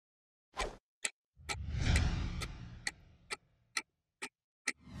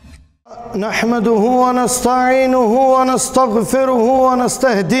نحمده ونستعينه ونستغفره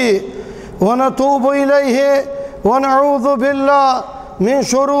ونستهديه ونتوب إليه ونعوذ بالله من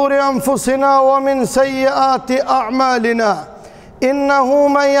شرور أنفسنا ومن سيئات أعمالنا إنه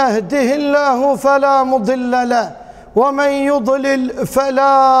من يهده الله فلا مضل له ومن يضلل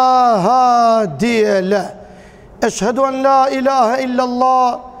فلا هادي له أشهد أن لا إله إلا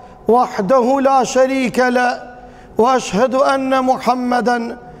الله وحده لا شريك له وأشهد أن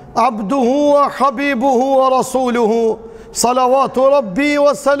محمدا عبده وحبيبه ورسوله صلوات ربي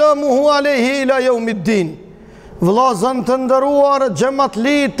وسلامه عليه إلى يوم الدين. Vllazën të nderuar,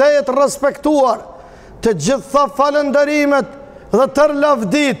 xhamatli të jetë respektuar, të gjitha falënderimet dhe tërë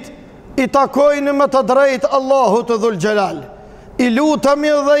lavdit i takojnë me të drejtë Allahut të Dhul Xhelal. I lutemi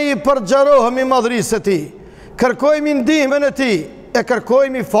dhe i përgjerohemi madhrisë e Tij. Kërkojmë ndihmën e Tij, e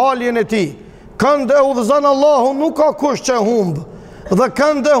kërkojmë faljen e Tij. Kënd e udhëzon Allahu nuk ka kush që humb, dhe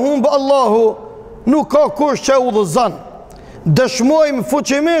kënd e humb Allahu nuk ka kush që udhëzon. Dëshmojmë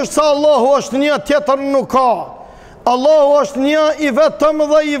fuqimisht se Allahu është një, tjetër nuk ka. Allahu është një, i vetëm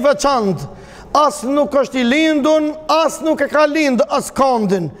dhe i veçantë. As nuk është i lindun, as nuk e ka lind as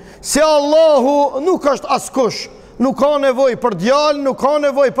kandin. Se Allahu nuk është askush. Nuk ka nevojë për djalë, nuk ka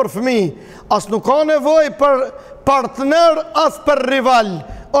nevojë për fëmijë, as nuk ka nevojë për partner, as për rival.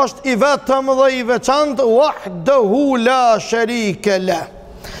 Është i vetëm dhe i veçantë, wahdahu la sharika lah.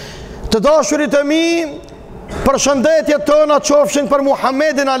 Të dashurit e mi, përshëndetjet tona qofshin për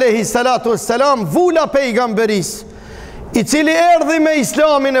Muhamedin alayhi salatu wassalam, vula pejgamberis, i cili erdhi me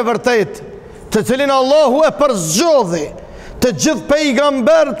islamin e vërtet, të cilin Allahu e përzgjodhi. Të gjithë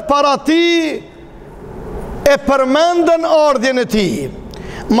pejgambert para ti e përmendën ardhjen e tij,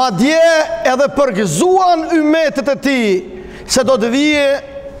 madje edhe përgëzuan ummetet e tij se do të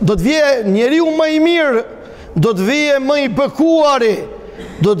vije njeriu më i mirë, do të vije më i bekuari,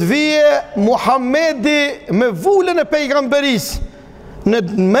 do të vije Muhamedi me vullën e pejgamberis. Në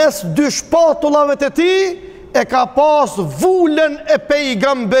mes dy shpatullave të tij e ka pas vullën e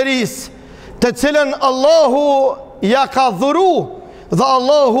pejgamberis, të cilën Allahu ja ka dhuru dhe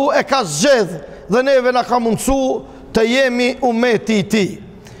Allahu e ka zgjedh dhe neve na ka mundsu të jemi ummeti i tij.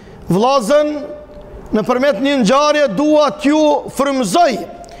 Vllazën, nëpërmjet një ngjarje dua t'ju frymëzoj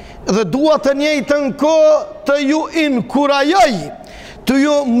dhe dua të njëjtën kohë të ju inkurajoj, të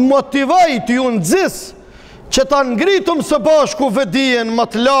ju motivoj, të ju nxis që ta ngritum së bashku vetdijen më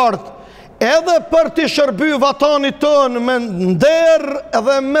të lartë, edhe për të shërbyer vatanit tonë me nder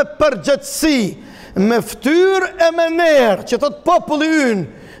dhe me përgjegjësi, me fytyrë e me nerë, që thot populli ynë,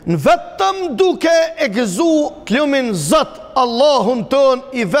 në vetëm duke e gëzu klumin Zot Allahun ton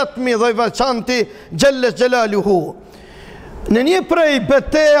i vetmi dhe i veçanti Gjelle Gjelaluhu. Në një prej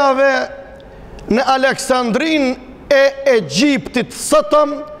betejave në Aleksandrin e Egjiptit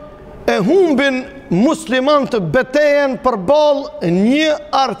sotëm, e humbin muslimanët betejen përballë një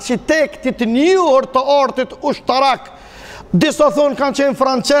arkitektit njohur të artit ushtarak. Disa thonë kanë qenë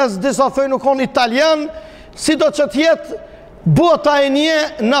francez, disa thonë nuk kanë italian, si do që tjetë bota e një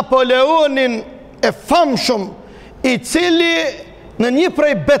Napoleonin e famshëm, i cili në një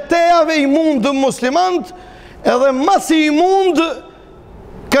prej betejave i mundë muslimant, edhe masi i mundë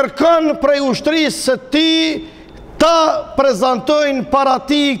kërkën prej ushtrisë së ti ta prezentojnë para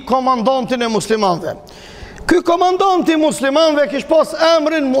ti komandantin e muslimanve. Ky komandanti muslimanve kish pas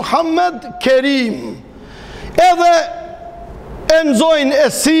emrin Muhamed Kerim. Edhe e nxojnë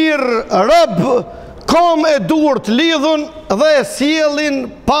esir, rëb, kam e dur të lidhun dhe e sjellin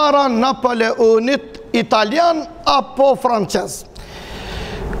para Napoleonit italian apo francez.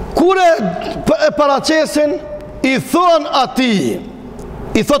 Kure e paraqesin, i thon ati,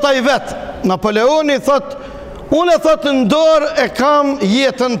 i thot ai vet, Napoleoni thot, unë e thot në dorë e kam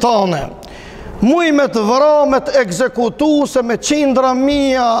jetën tane. Muj me të vëra, me të ekzekutu, se me qindra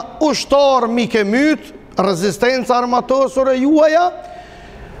mia ushtar mi ke mytë, rezistenca armatosur e juaja,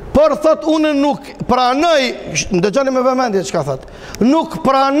 por thot unë nuk pranoj, ndëgjoni me vëmendje çka thot, nuk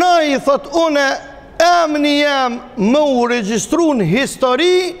pranoj, thot unë emni jem më u regjistru në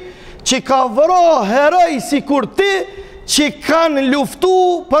histori që ka vëra heroj si kur ti që kanë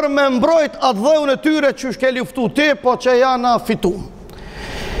luftu për me mbrojt atë dheun e tyre që shke luftu ti, po që janë fitum.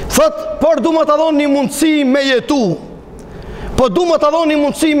 Thot, por du më të adhon një mundësi me jetu. Po du më të adhon një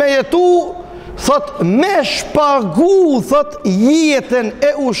mundësi me jetu, thot, me shpagu, thot, jetën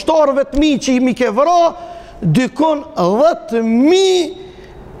e ushtarëve të mi që i mi ke vëra, dykon 10.000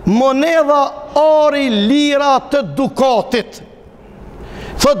 monedha ari lira të dukatit.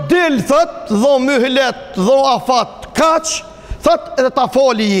 Thot, dil, thot, dho myhlet, dho afat, kaq, thot, edhe ta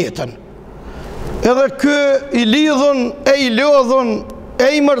fali jetën. Edhe kë i lidhun, e i lodhun, e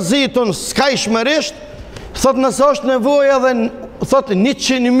i mërzitun s'ka i shmërisht, thot nëse është nevoja dhe thot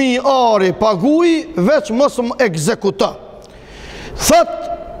 100.000 ari paguj, veç mos më ekzekuta. Thot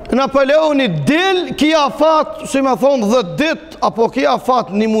Napoleoni del, kia fat, si me thonë 10 dit, apo kia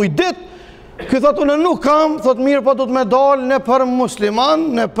fat 1 muj dit, ky thot unë nuk kam, thot mirë po du të me dalë në për musliman,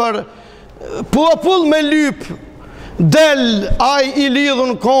 në për popull me lyp, del aj i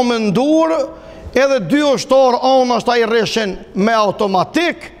lidhun komën dur, edhe 2 ushtar anasht aj reshen me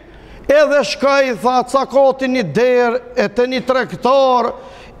automatik, edhe shkaj, tha, cakati një der, e të një trektar,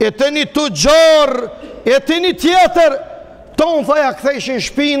 e të një tugjar, e të një tjetër, tonë, tha, ja kthejshin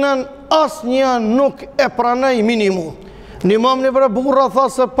shpinën, as një nuk e pranej minimum. Një mam një bre burra, tha,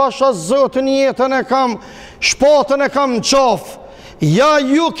 se pasha zëtën jetën e kam, shpatën e kam në qafë, ja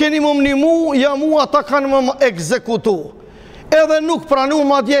ju keni më një mu, ja mua ta kanë më ekzekutu. Edhe nuk pranun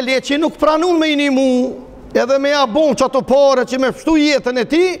ma dje leqi, nuk pranun me një mu, edhe me ja bon që ato pare që me pështu jetën e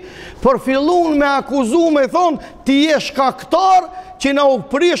ti, për fillun me akuzu me thonë, ti je shkaktar që na u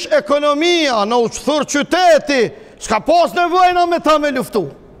prish ekonomia, na u qëthur qyteti, s'ka pas nevojna me ta me luftu.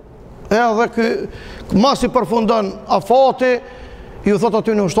 Edhe mas i përfundon afati, ju thot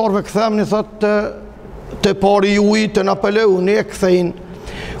aty në ushtarve këthemni, thot të pari juj, të Napoleoni e këthejnë.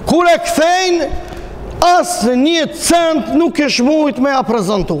 Kur e këthejnë, asë një cent nuk ish mujt me a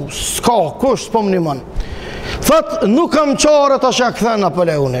prezentu. S'ka, kush s'po më një mënë. Thot, nuk kam qare të shë këthejnë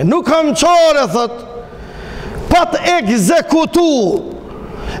Napoleoni. Nuk kam qare, thot, pat ekzekutu.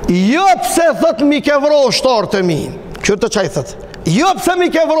 Jo pse, thot, mi ke vro ushtarë të mi. Që të qaj, thot. Jo pse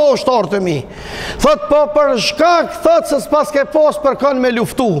mi ke vro ushtarë të mi. Thot, po për shkak, thot, se s'pas ke pas për kanë me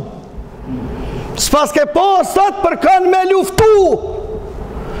luftu. S'pas ke pas, thot, për kanë me luftu.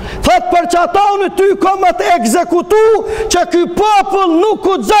 Thot, për që ata në ty komët ekzekutu, që ky popull nuk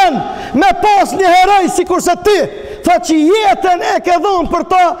u dzen me pas një heroj si kurse ti. Thot që jetën e ke dhonë për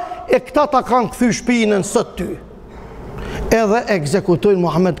ta, e këta ta kanë këthy shpinën së ty. Edhe ekzekutujnë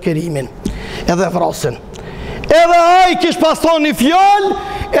Muhamed Kerimin, edhe vrasin. Edhe aj kish pas thonë një fjallë,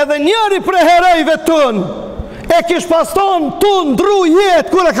 edhe njëri për herojve tënë, e kish pas thonë tu ndru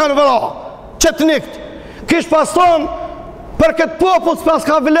jetë kure kanë vra, qëtë nikt. Kish pas thonë, për këtë popull s'pas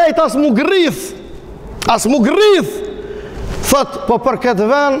ka vlejt as mu grith, thot, po për këtë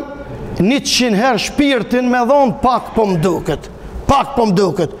ven 100 herë shpirtin me dhonë pak po më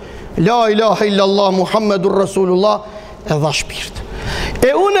duket, la ilaha illallah Muhammedur Rasulullah, edha shpirt.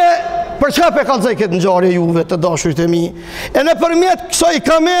 E une, për çka pe kalzaj këtë ngjarje juve të dashurit e mi, e në përmjet kësaj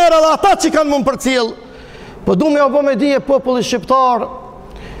kamera dhe ata që kanë më përcjell, po du me abo me dije populli shqiptar,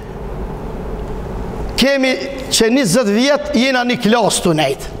 kemi që 20 vjetë jena një klasë të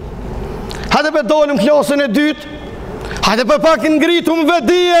nejtë. Hajde për dolim klasën e dytë, hajde për pak ngritum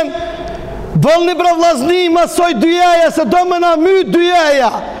vedijen, bëll një bravlazni masoj dyjeja, se do më na my dyjeja.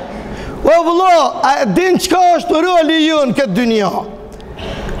 O vëllo, a din qka është roli jënë këtë dynja?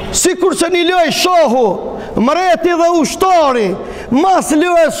 Si kur që një loj shohu, mreti dhe ushtari, mas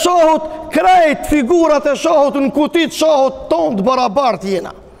loj shohut, krejt figurat e shohut, në kutit shohut tonë të barabart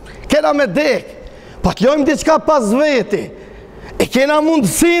jena. Kena me dekë. Pa të lojmë diçka pas veti, e kena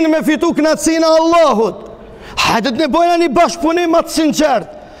mundësin me fitu knatësina Allahut. Hajde të ne bojna një bashkëpunim atë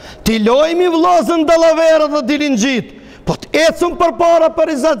sinqert. Ti lojmë i vlazën dalaverët dhe dilin gjitë, po të ecëm për para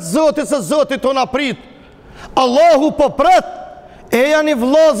për i zatë zotit se zotit të naprit. Allahu po pret, e janë i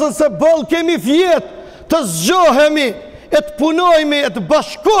vlazën se bëllë kemi fjetë, të zgjohemi, e të punojmi, e të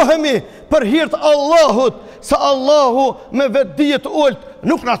bashkohemi për hirtë Allahut, se Allahu me vedijet ullët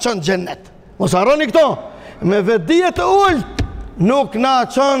nuk na qënë gjennet. Mos harroni këto, me vedijet e ullët, nuk na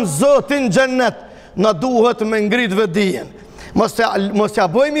qënë zotin gjennet, na duhet me ngrit vedijen. Mos ja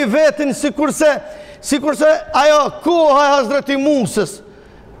bëjmë i vetin si kurse ajo koha e Hazreti Musës,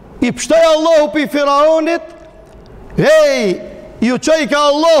 i pështoj Allahu për i Firaonit, hej, ju qoj ka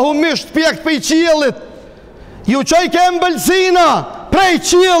Allahu misht pjekt për i qiellit, ju qoj ka embëlsina prej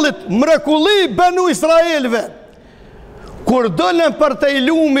qiellit, mrekulli benu Israelve. Kur dëllën për të i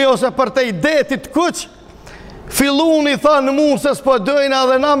lumi ose për të i detit kuq, filluni tha në Musës po dojna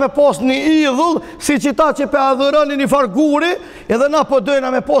dhe na me pos një idhull, si që ta që pe adhërani një farguri, edhe na po dojna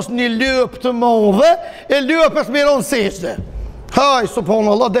me pos një lëp të mëdhe, e lëp e smiron seshde. Haj,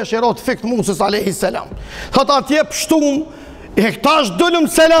 subhanallah, deshirot fikt Musës alejkum. Thot atje pështum, e këta është dëllëm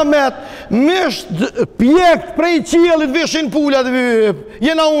selamet, misht pjekt prej qiellit vishin pullat,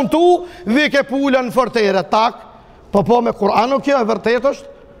 jena unë tu, vike pullat në fortere, tak, po me Kur'anu kjo e vërtet është,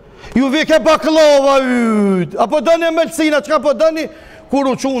 ju vike baklava yt, apo dëni e melcina, qka po dëni, kur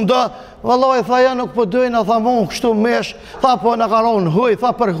u qunë dë, vallaj, tha ja nuk po dëjna, tha mon kështu mesh, tha po në karon huj,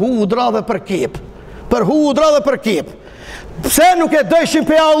 tha për hudra dhe për kip, Pse nuk e dëshin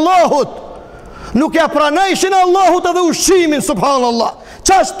pe Allahut? Nuk e pranojshin Allahut edhe ushqimin, subhanallah.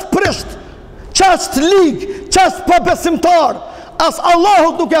 Çast prisht, çast lig, çast pabesimtar. As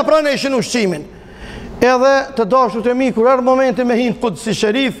Allahut nuk e pranojshin ushqimin. Edhe të dashur të mi, kur erë momenti me hinë Kudsi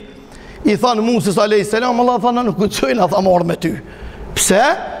Sherif, i thanë Musis a.s. Allah tha, nuk guxojnë, tha marrë me ty. Pse?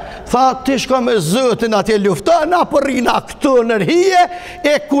 Tha, ti shka me zëtin atje lufta, na përrina këtu nërhije,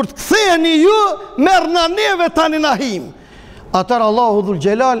 e kur të ktheheni ju, merr na neve tani na him. Atër Allahu Dhul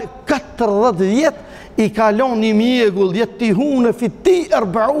Gjelal 40 vjet i kalon një mjegull, jetë ti hune fiti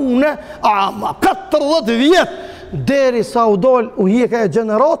erbaune ama. 40 vjet deri sa u dol u hjeka e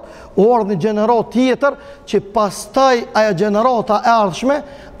gjenerat, u ardhë një gjenerat tjetër, që pastaj aja gjenerata e ardhshme,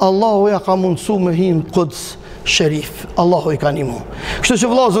 Allahu ja ka mundësu me hinë Kuds Sherif. Allahu i ka një mu. Kështu që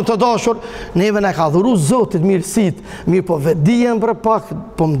vllazën të dashur, neve ne ka dhuru Zotit mirësit, mirë po vedijen për pak,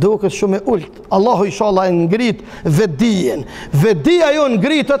 po më duket shumë e ullt. Allahu inshallah e ngrit vedijen. Vedia jo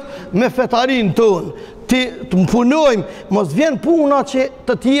ngritet me fetarin tonë. Të më punojmë, mos vjen puna që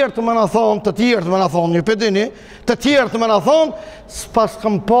të tjerë të më në thonë, një pedini, të tjerë të më në thonë, s'pas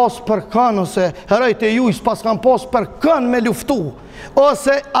kam pas për kanë, ose herojt e juj, s'pas kam pas për kanë me luftu,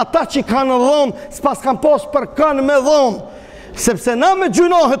 ose ata që kanë dhomë, s'pas kam pas për kanë me dhomë, sepse na me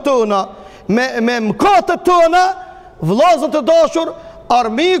gjunohet tona, me mkatët tona, vllazët të dashur,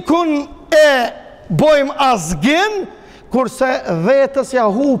 armikun e bojmë azgin, kurse vetës ja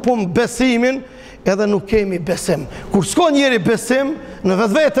hupum besimin, edhe nuk kemi besim. Kur s'ka njeri besim në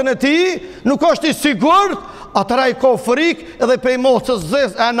vetveten e tij, nuk është i sigurt, atëra i ka frikë edhe prej mocës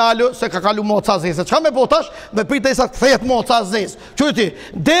zez, e nalu se ka kalu moca zezë. Çka me botash? Me pritë sa kthehet moca zezë. Çuti,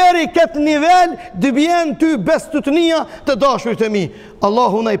 deri këtë nivel dy bjen ty bestutnia të dashurit e mi.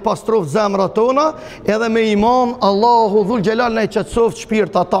 Allahu na i pastroft zemrat tona, edhe me iman Allahu Dhul Gjelal na i qetësoft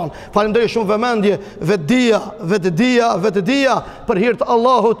shpirtat tan. Faleminderit shumë vëmendje, vetdia për hir të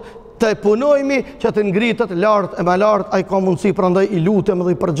Allahut. Të punojmi që të ngritet lartë e me lartë, a i ka mundësi, prandaj i lutem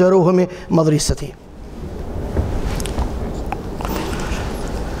dhe i përgjerohemi madhrisë të tij.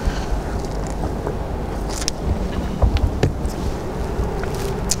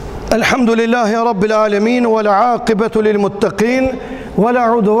 Alhamdulillahi Rabbil Alamin, wa la aqibatu lil muttaqin, wa la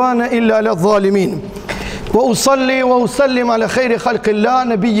udwana illa lil zalimin. Wa usalli wa usallim ala khairi khalqillah,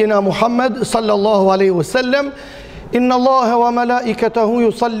 nabiyina Muhamed sallallahu alaihi wasallam. إن الله وملائكته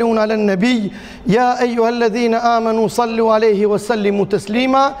يصلون على النبي يا أيها الذين آمنوا صلوا عليه وسلموا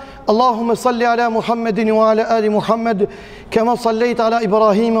تسليما اللهم صل على محمد وعلى آل محمد كما صليت على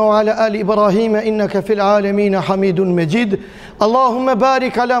إبراهيم وعلى آل إبراهيم إنك في العالمين حميد مجيد اللهم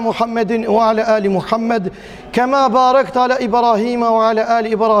بارك على محمد وعلى آل محمد كما باركت على إبراهيم وعلى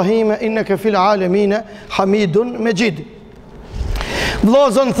آل إبراهيم إنك في العالمين حميد مجيد.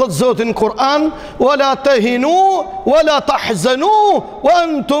 Vllazën thot Zotin Kur'an, wala tahinu wala tahzanu wa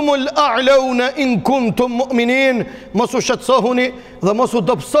antumul a'launa in kuntum mu'minin. Mos u shqetësohuni dhe mos u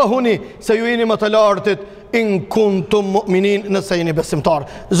dobësohuni se ju jeni më të lartit in kuntum mu'minin, nëse jeni besimtar.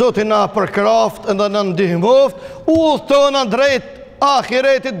 Zoti na përkraft dhe na ndihmoft udhtona drejt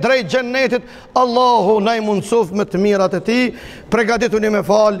ahiretit, drejt xhennetit. Allahu na i mundsof me të mirat e tij. Përgatituni me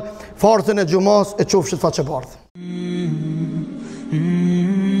fal farzën e xumas e qofshit faqe bardhë.